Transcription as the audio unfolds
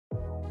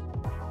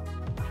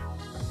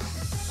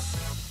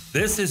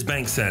This is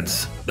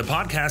BankCents, the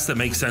podcast that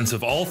makes sense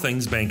of all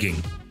things banking.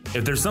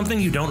 If there's something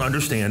you don't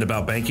understand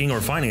about banking or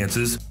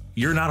finances,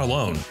 you're not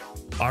alone.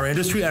 Our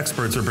industry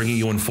experts are bringing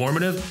you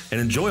informative and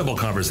enjoyable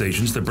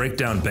conversations to break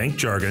down bank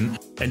jargon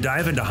and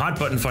dive into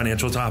hot-button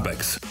financial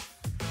topics.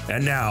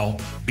 And now,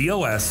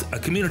 BOS, a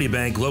community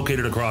bank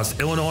located across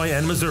Illinois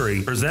and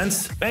Missouri,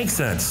 presents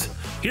BankCents.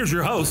 Here's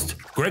your host,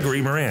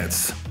 Gregory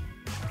Marantz.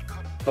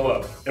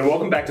 Hello, and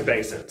welcome back to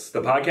BankCents,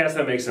 the podcast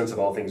that makes sense of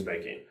all things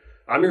banking.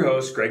 I'm your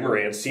host, Greg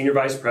Marantz, Senior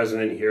Vice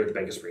President here at the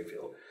Bank of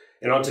Springfield.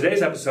 And on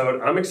today's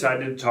episode, I'm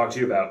excited to talk to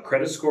you about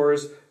credit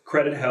scores,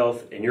 credit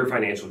health, and your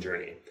financial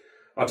journey.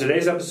 On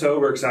today's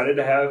episode, we're excited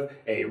to have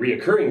a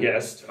reoccurring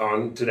guest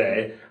on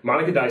today,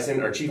 Monica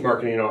Dyson, our Chief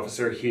Marketing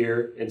Officer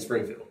here in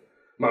Springfield.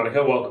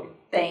 Monica, welcome.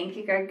 Thank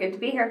you, Greg. Good to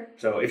be here.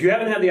 So if you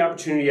haven't had the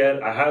opportunity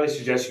yet, I highly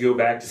suggest you go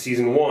back to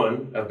season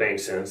 1 of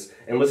BankCents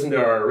and listen to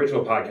our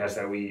original podcast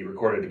that we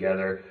recorded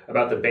together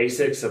about the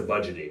basics of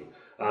budgeting.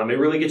 It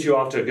really gets you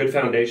off to a good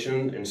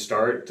foundation and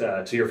start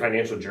to your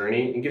financial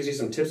journey and gives you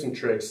some tips and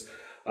tricks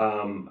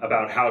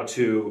about how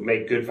to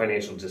make good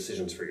financial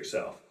decisions for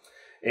yourself.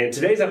 And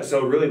today's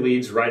episode really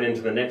leads right into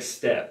the next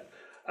step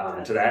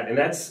to that, and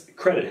that's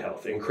credit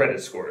health and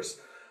credit scores.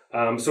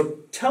 So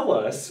tell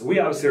us, we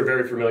obviously are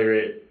very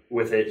familiar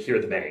with it here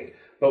at the bank,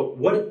 but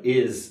what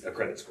is a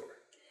credit score?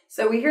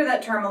 So we hear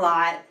that term a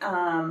lot,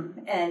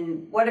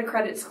 and what a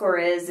credit score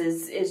is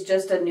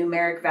just a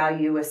numeric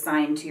value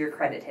assigned to your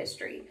credit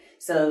history.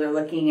 So they're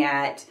looking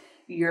at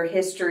your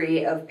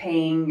history of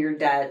paying your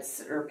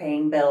debts or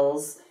paying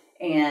bills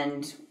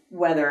and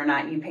whether or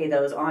not you pay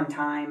those on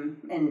time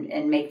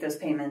and make those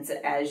payments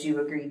as you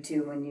agreed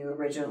to when you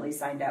originally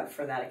signed up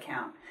for that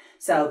account.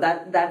 So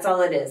that's all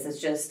it is. It's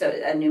just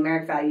a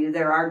numeric value.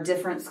 There are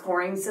different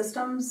scoring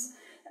systems,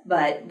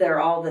 but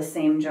they're all the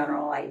same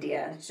general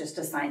idea. It's just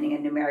assigning a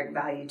numeric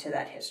value to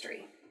that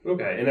history.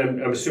 Okay, and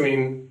I'm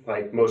assuming,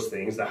 like most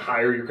things, the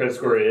higher your credit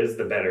score is,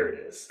 the better it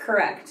is.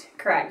 Correct.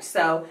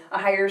 So a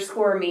higher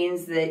score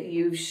means that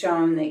you've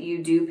shown that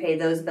you do pay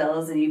those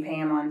bills and you pay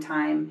them on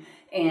time,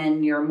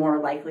 and you're more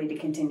likely to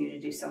continue to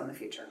do so in the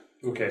future.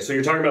 Okay, so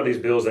you're talking about these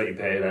bills that you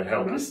pay that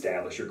help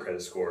establish your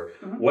credit score.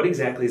 What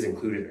exactly is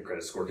included in a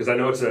credit score? Because I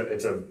know it's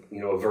a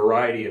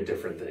variety of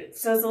different things.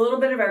 So it's a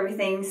little bit of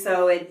everything.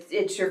 So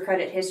it's your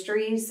credit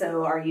history.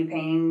 So are you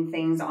paying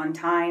things on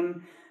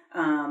time?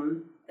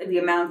 The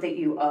amount that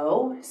you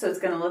owe. So it's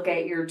going to look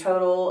at your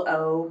total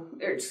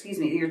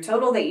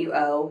that you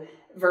owe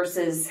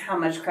versus how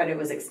much credit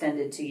was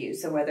extended to you.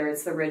 So whether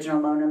it's the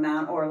original loan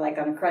amount or like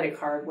on a credit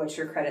card, what's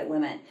your credit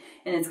limit?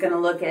 And it's going to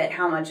look at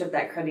how much of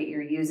that credit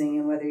you're using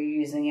and whether you're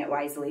using it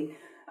wisely.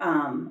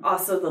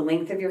 Also the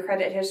length of your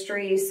credit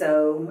history.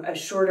 So a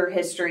shorter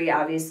history,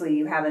 obviously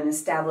you haven't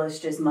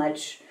established as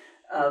much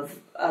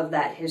of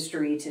that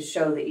history to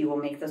show that you will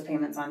make those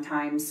payments on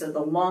time. So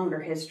the longer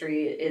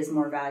history is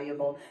more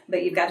valuable,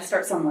 but you've got to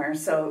start somewhere.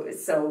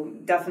 So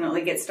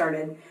definitely get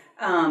started.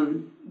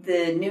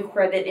 The new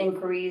credit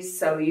inquiries.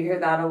 So you hear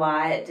that a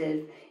lot.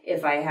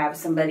 If I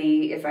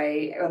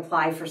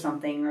apply for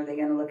something, are they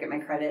going to look at my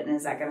credit and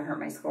is that going to hurt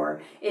my score?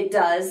 It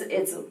does.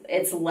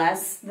 It's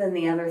less than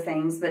the other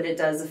things, but it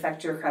does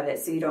affect your credit.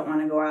 So you don't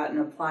want to go out and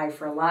apply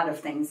for a lot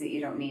of things that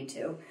you don't need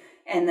to.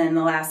 And then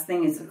the last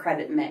thing is the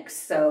credit mix.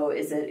 So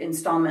is it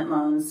installment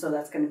loans? So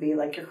that's going to be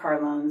like your car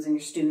loans and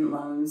your student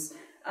loans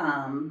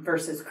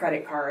versus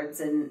credit cards.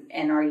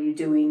 And are you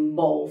doing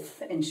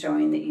both and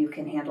showing that you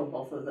can handle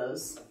both of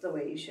those the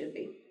way you should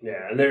be?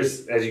 Yeah, and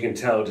there's, as you can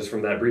tell just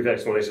from that brief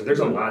explanation, there's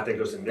a lot that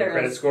goes into the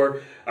credit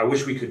score. I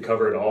wish we could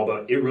cover it all,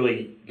 but it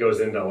really goes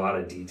into a lot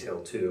of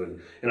detail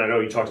too. And I know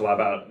you talked a lot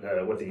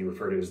about what you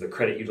refer to as the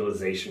credit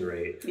utilization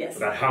rate. Yes.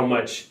 About how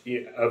much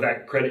of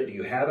that credit do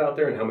you have out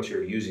there and how much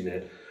you're using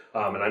it.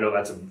 And I know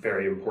that's a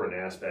very important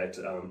aspect.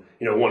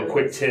 One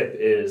quick tip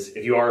is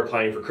if you are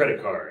applying for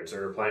credit cards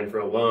or applying for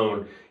a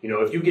loan,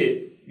 if you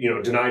get,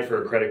 denied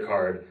for a credit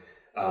card,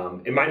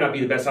 it might not be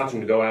the best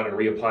option to go out and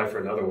reapply for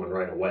another one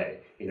right away.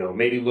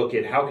 Maybe look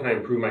at how can I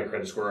improve my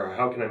credit score or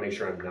how can I make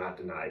sure I'm not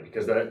denied,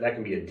 because that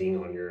can be a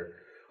ding on your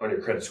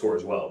credit score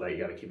as well that you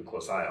got to keep a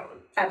close eye on.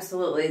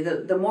 Absolutely.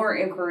 The more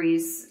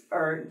inquiries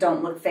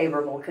don't look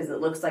favorable because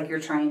it looks like you're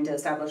trying to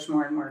establish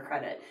more and more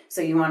credit.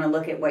 So you want to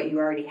look at what you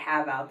already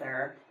have out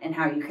there and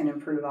how you can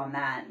improve on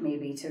that,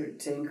 maybe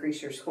to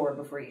increase your score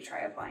before you try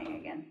applying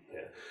again.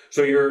 Yeah.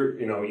 So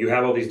you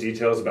have all these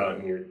details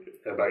about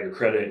your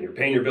credit and you're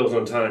paying your bills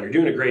on time. You're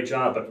doing a great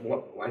job, but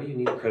why do you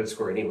need a credit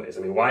score anyways?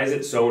 I mean, why is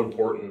it so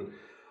important?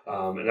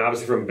 And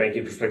obviously from a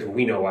banking perspective,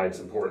 we know why it's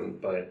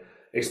important, but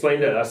explain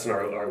to us and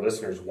our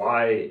listeners,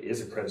 why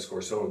is a credit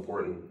score so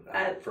important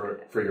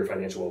for your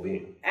financial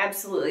well-being?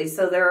 Absolutely.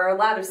 So there are a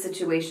lot of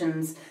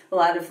situations, a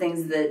lot of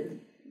things that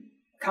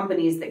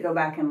companies that go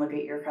back and look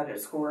at your credit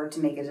score to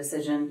make a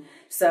decision.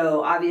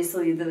 So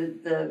obviously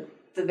the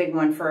big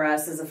one for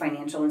us as a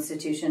financial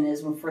institution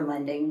is for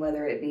lending,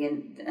 whether it be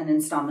an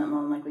installment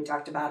loan like we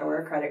talked about or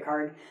a credit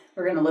card.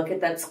 We're going to look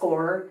at that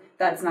score.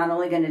 That's not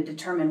only going to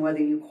determine whether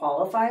you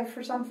qualify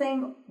for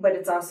something, but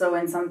it's also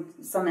in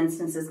some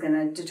instances going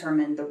to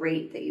determine the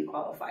rate that you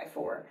qualify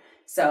for.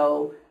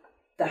 So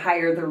the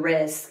higher the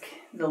risk,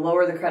 the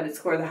lower the credit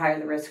score, the higher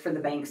the risk for the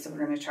bank. So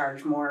we're going to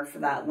charge more for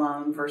that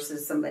loan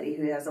versus somebody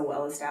who has a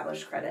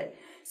well-established credit.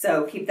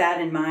 So keep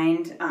that in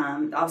mind.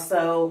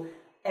 Also,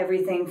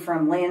 everything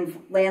from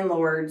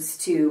landlords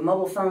to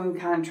mobile phone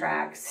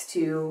contracts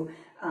to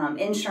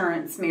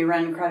insurance may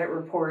run credit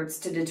reports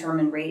to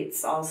determine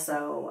rates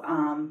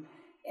also.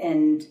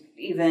 And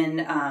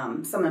even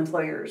some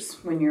employers,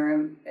 when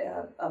you're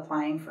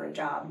applying for a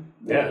job.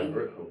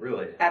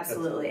 Really?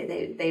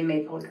 Absolutely. They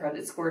may pull a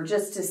credit score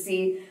just to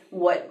see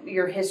what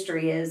your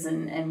history is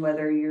and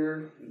whether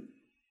you're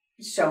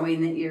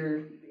showing that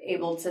you're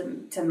able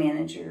to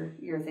manage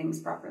your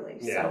things properly.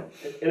 Yeah.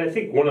 So. And I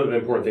think one of the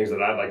important things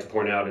that I'd like to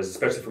point out is,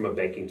 especially from a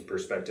banking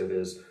perspective,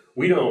 is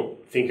we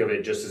don't think of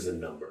it just as a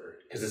number,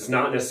 because it's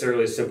not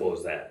necessarily as simple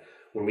as that.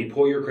 When we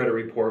pull your credit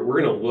report,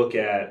 we're going to look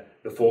at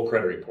the full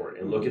credit report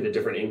and look at the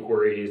different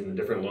inquiries and the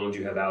different loans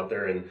you have out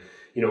there. And,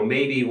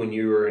 maybe when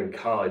you were in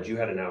college, you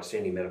had an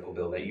outstanding medical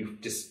bill that you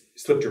just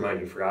slipped your mind,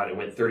 you forgot, and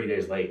went 30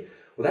 days late.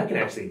 Well, that can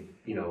actually,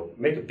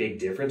 make a big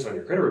difference on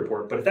your credit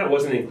report. But if that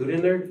wasn't included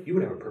in there, you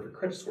would have a perfect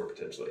credit score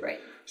potentially. Right.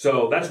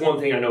 So that's one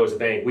thing I know as a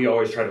bank, we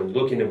always try to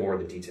look into more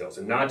of the details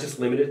and not just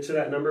limit it to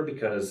that number,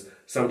 because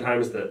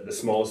sometimes the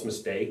smallest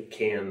mistake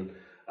can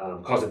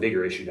cause a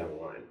bigger issue down the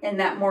line. And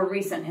that more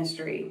recent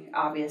history,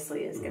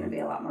 obviously, is going to be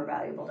a lot more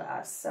valuable to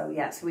us. So,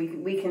 yes,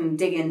 we can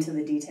dig into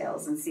the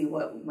details and see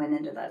what went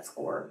into that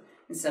score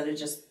instead of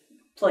just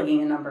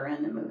plugging a number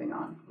in and moving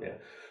on. Yeah.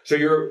 So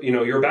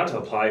you're about to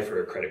apply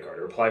for a credit card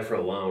or apply for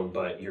a loan,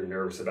 but you're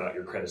nervous about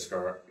your credit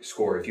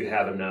score if you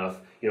have enough,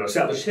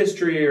 established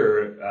history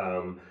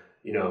or,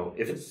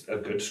 if it's a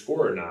good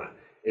score or not.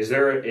 Is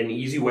there an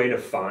easy way to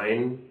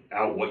find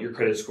out what your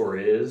credit score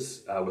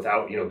is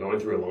without, going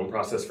through a loan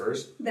process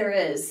first? There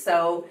is.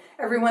 So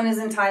everyone is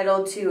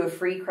entitled to a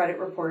free credit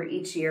report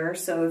each year.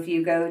 So if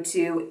you go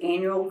to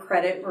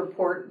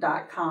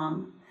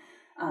annualcreditreport.com,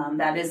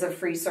 that is a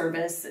free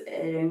service.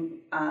 It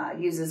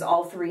uses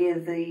all three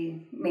of the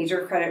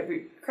major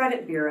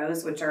credit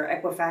bureaus, which are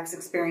Equifax,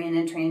 Experian,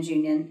 and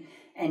TransUnion,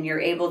 and you're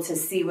able to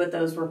see what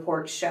those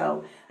reports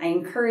show. I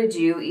encourage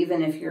you,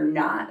 even if you're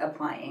not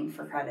applying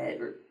for credit,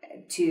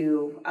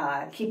 to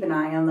keep an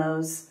eye on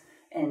those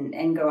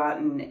and go out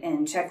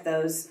and check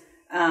those.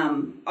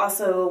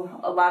 Also,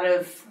 a lot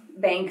of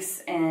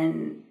banks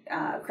and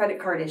credit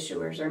card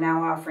issuers are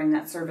now offering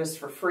that service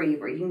for free,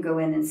 where you can go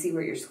in and see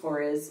what your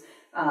score is.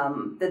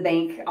 The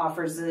bank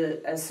offers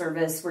a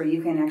service where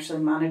you can actually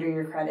monitor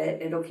your credit.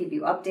 It'll keep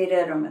you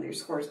updated on whether your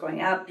score is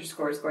going up, your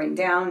score is going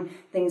down,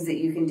 things that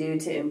you can do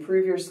to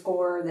improve your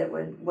score that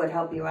would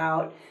help you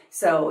out.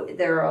 So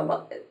there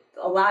are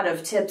a lot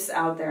of tips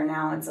out there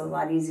now. It's a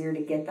lot easier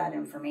to get that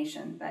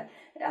information, but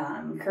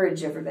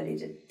encourage everybody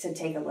to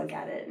take a look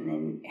at it and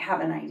then have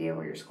an idea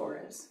where your score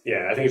is.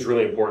 Yeah, I think it's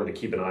really important to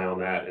keep an eye on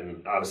that.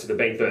 And obviously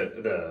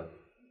the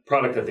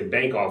product that the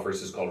bank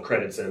offers is called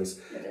BankCents.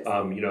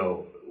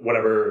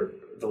 Whatever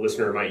the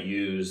listener might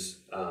use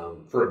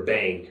for a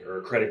bank or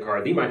a credit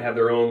card, they might have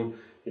their own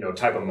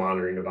type of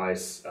monitoring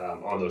device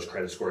on those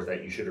credit scores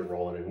that you should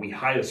enroll in. And we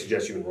highly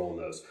suggest you enroll in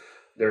those.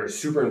 They're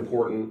super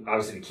important,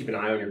 obviously, to keep an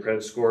eye on your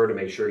credit score to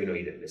make sure you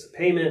didn't miss a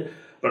payment,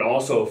 but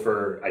also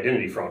for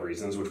identity fraud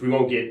reasons, which we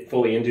won't get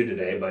fully into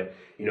today. But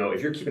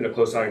if you're keeping a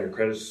close eye on your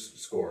credit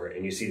score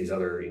and you see these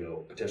other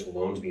potential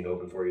loans being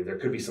open for you, there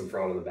could be some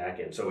fraud on the back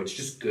end. So it's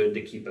just good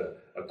to keep a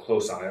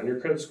close eye on your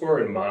credit score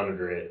and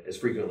monitor it as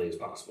frequently as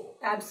possible.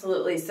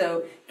 Absolutely.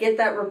 So get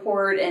that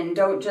report and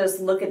don't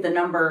just look at the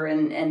number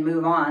and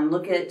move on.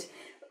 Look at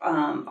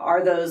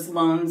are those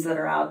loans that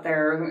are out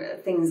there,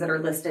 things that are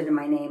listed in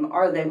my name,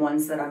 are they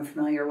ones that I'm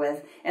familiar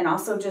with? And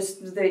also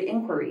just the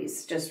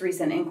inquiries, just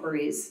recent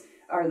inquiries.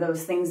 Are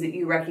those things that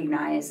you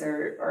recognize,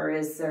 or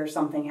is there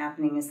something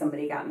happening? Has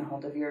somebody gotten a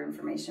hold of your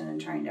information and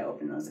trying to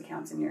open those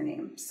accounts in your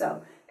name?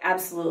 So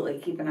absolutely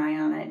keep an eye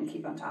on it and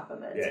keep on top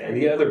of it. Yeah, and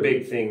the other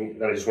big thing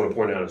that I just want to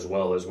point out as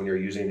well is when you're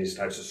using these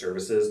types of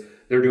services,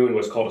 they're doing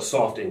what's called a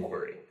soft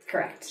inquiry.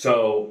 Correct.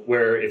 So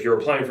where if you're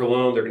applying for a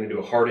loan, they're going to do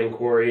a hard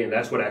inquiry, and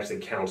that's what actually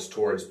counts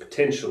towards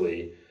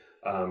potentially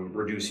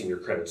reducing your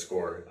credit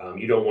score.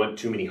 You don't want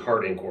too many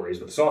hard inquiries,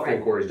 but the soft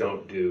inquiries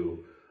don't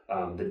do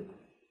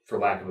for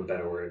lack of a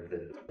better word,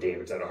 the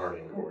damage that a hard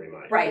inquiry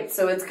might. Right.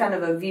 So it's kind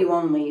of a view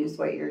only is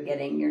what you're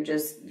getting. You're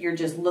just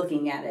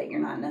looking at it.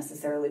 You're not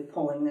necessarily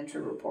pulling the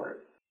true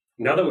report.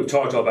 Now that we've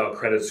talked all about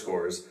credit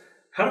scores,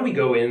 how do we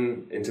go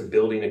into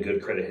building a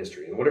good credit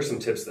history, and what are some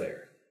tips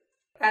there?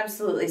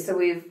 Absolutely. So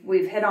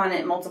we've hit on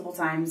it multiple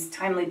times.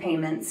 Timely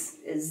payments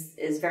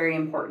is very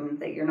important,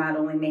 that you're not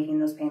only making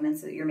those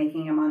payments, that you're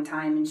making them on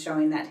time and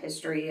showing that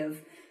history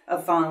of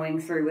following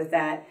through with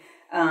that.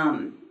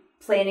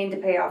 Planning to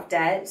pay off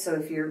debt. So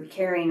if you're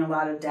carrying a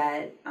lot of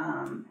debt,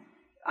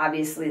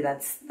 obviously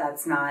that's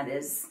not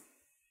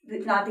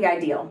the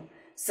ideal.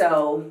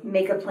 So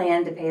make a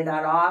plan to pay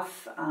that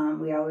off.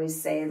 We always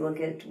say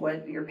look at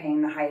what you're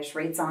paying the highest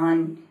rates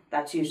on.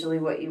 That's usually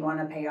what you want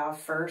to pay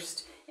off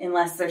first,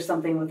 unless there's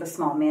something with a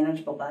small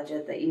manageable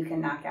budget that you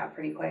can knock out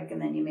pretty quick,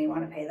 and then you may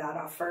want to pay that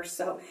off first.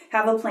 So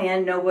have a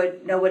plan, know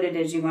what it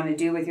is you want to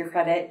do with your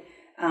credit.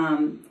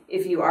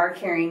 If you are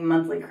carrying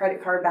monthly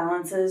credit card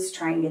balances,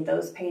 try and get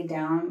those paid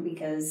down,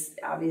 because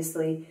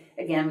obviously,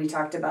 again, we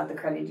talked about the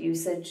credit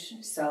usage.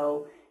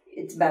 So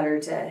it's better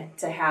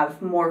to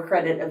have more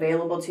credit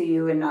available to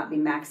you and not be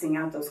maxing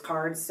out those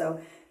cards.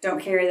 So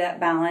don't carry that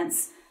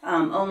balance.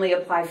 Only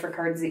apply for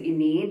cards that you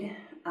need.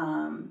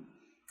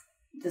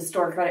 The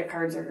store credit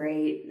cards are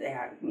great. They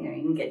have, you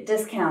can get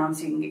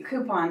discounts, you can get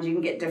coupons, you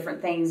can get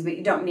different things, but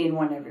you don't need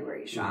one everywhere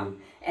you shop.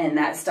 Mm-hmm. And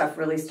that stuff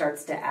really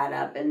starts to add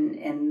up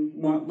and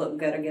won't look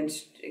good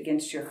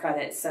against your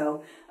credit.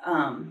 So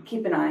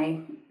keep an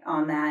eye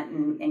on that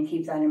and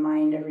keep that in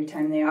mind every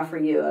time they offer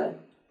you a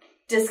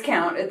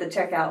discount at the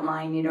checkout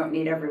line. You don't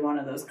need every one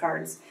of those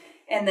cards.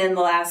 And then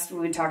the last,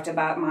 we talked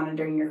about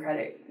monitoring your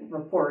credit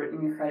report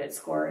and your credit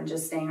score and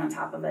just staying on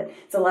top of it.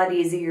 It's a lot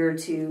easier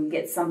to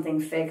get something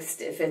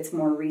fixed if it's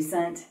more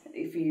recent.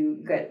 If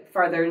you get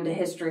farther into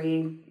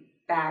history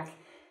back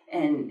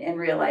and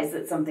realize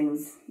that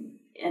something's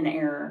in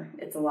error,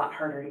 it's a lot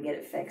harder to get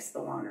it fixed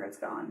the longer it's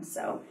gone.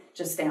 So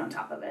just stay on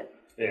top of it.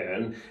 Yeah,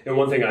 and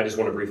one thing I just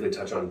want to briefly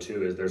touch on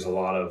too is there's a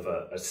lot of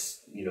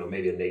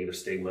maybe a negative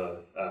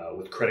stigma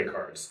with credit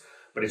cards,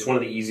 but it's one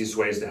of the easiest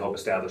ways to help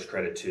establish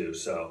credit too.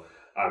 So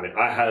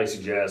I highly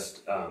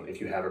suggest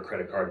if you have a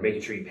credit card,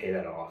 making sure you pay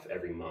that off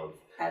every month.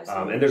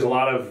 Absolutely. And there's a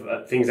lot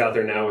of things out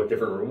there now with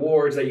different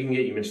rewards that you can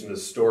get. You mentioned the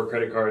store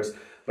credit cards,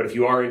 but if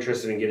you are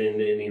interested in getting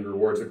into any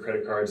rewards with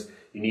credit cards,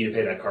 you need to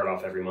pay that card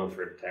off every month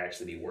for it to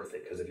actually be worth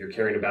it. Because if you're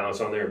carrying a balance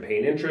on there and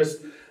paying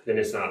interest, then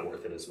it's not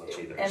worth it as much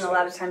either. And a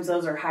lot of times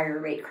those are higher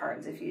rate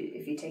cards if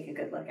you take a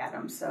good look at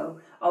them.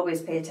 So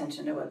always pay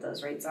attention to what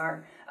those rates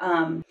are.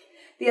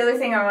 The other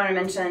thing I want to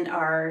mention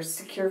are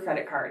secure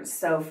credit cards.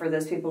 So for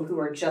those people who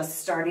are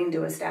just starting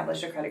to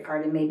establish a credit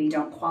card and maybe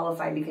don't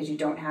qualify because you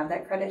don't have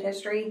that credit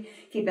history,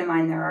 keep in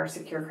mind there are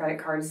secure credit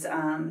cards.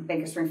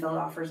 Bank of Springfield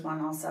offers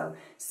one also.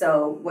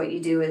 So what you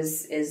do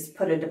is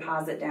put a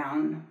deposit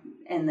down,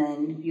 and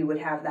then you would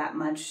have that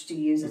much to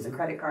use as a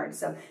credit card.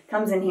 So it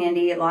comes in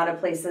handy. A lot of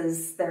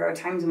places, there are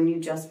times when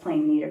you just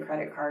plain need a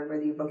credit card,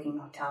 whether you're booking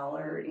a hotel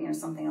or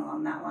something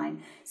along that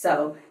line.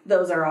 So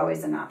those are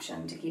always an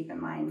option to keep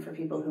in mind for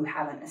people who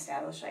haven't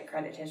established that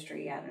credit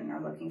history yet and are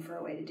looking for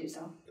a way to do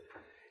so.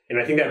 And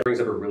I think that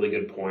brings up a really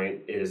good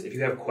point is if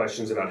you have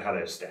questions about how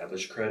to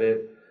establish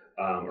credit,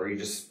 or you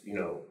just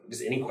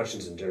any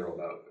questions in general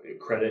about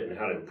credit and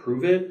how to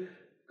improve it,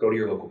 go to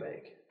your local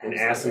bank. And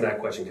Absolutely. Ask them that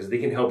question, because they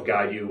can help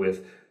guide you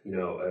with,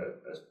 a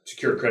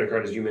secured credit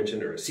card, as you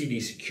mentioned, or a CD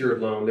secured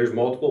loan. There's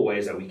multiple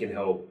ways that we can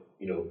help,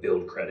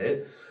 build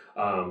credit.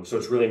 So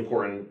it's really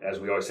important,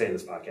 as we always say in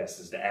this podcast,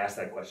 is to ask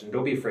that question.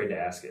 Don't be afraid to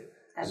ask it.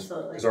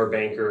 Absolutely. Because our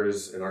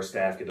bankers and our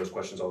staff get those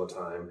questions all the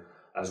time,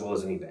 as well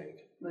as any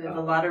bank. We have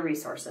a lot of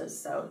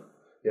resources, so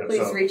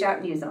please reach out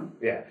and use them.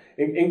 Yeah.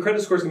 And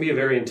credit scores can be a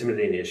very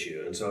intimidating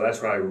issue. And so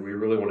that's why we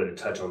really wanted to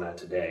touch on that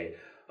today.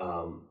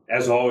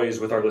 As always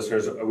with our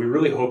listeners, we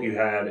really hope you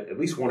had at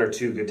least one or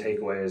two good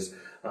takeaways.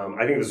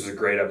 I think this was a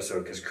great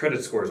episode because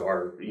credit scores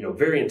are,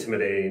 very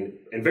intimidating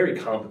and very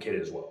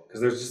complicated as well,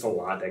 because there's just a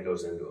lot that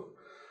goes into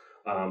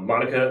them.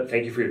 Monica,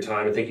 thank you for your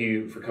time, and thank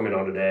you for coming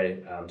on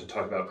today to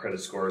talk about credit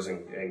scores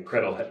and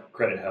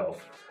credit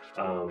health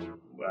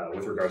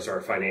with regards to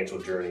our financial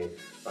journey.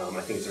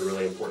 I think it's a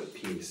really important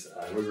piece.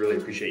 We really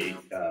appreciate you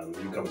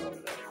coming on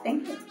today.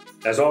 Thank you.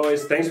 As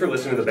always, thanks for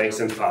listening to the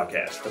BankCents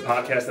podcast, the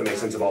podcast that makes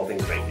sense of all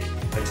things banking.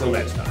 Until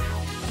next time.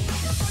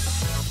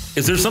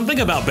 Is there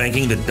something about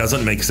banking that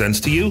doesn't make sense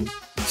to you?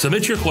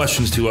 Submit your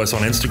questions to us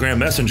on Instagram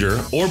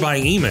Messenger or by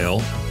email,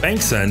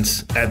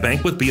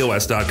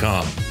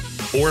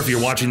 bankcents@bankwithbos.com. Or if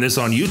you're watching this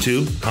on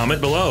YouTube,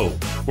 comment below.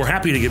 We're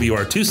happy to give you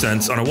our 2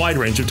 cents on a wide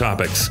range of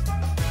topics.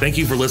 Thank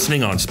you for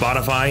listening on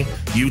Spotify,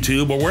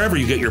 YouTube, or wherever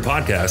you get your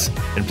podcasts.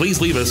 And please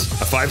leave us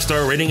a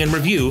 5-star rating and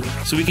review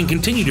so we can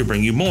continue to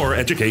bring you more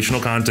educational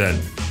content.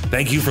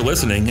 Thank you for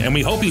listening, and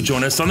we hope you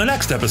join us on the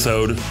next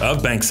episode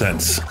of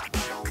BankCents.